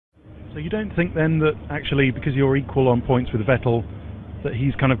So you don't think then that actually, because you're equal on points with Vettel, that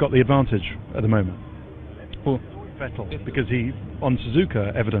he's kind of got the advantage at the moment? Who? Vettel, because he, on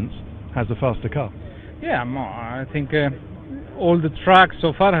Suzuka evidence, has the faster car. Yeah, I think all the tracks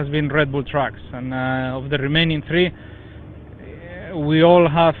so far has been Red Bull tracks, and of the remaining three, we all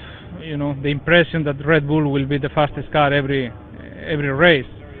have, the impression that Red Bull will be the fastest car every race.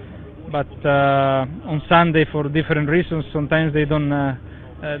 But on Sunday, for different reasons, sometimes they don't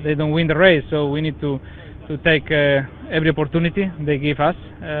win the race. So we need to take every opportunity they give us.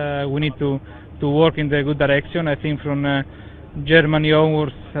 We need to work in the good direction. I think from Germany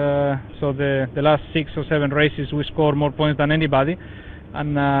onwards, so the last 6 or 7 races we scored more points than anybody,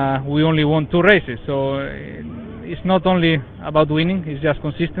 and we only won 2 races. So it's not only about winning; it's just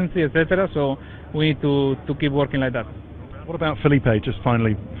consistency, etc. So we need to keep working like that. What about Felipe, just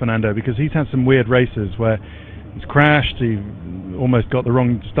finally, Fernando, because he's had some weird races where he's crashed, he almost got the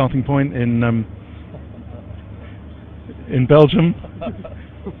wrong starting point in Belgium.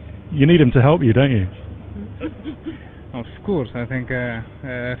 You need him to help you, don't you? Of course, I think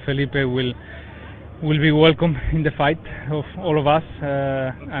Felipe will be welcome in the fight of all of us,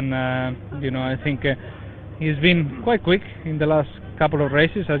 and I think he's been quite quick in the last couple of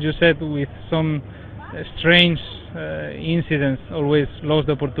races, as you said, with some strange incidents. Always lost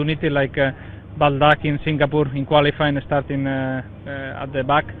the opportunity, like Baldak in Singapore in qualifying, starting at the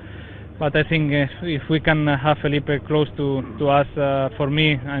back. But I think if we can have Felipe close to us, for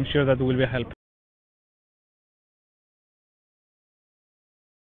me, I'm sure that will be a help.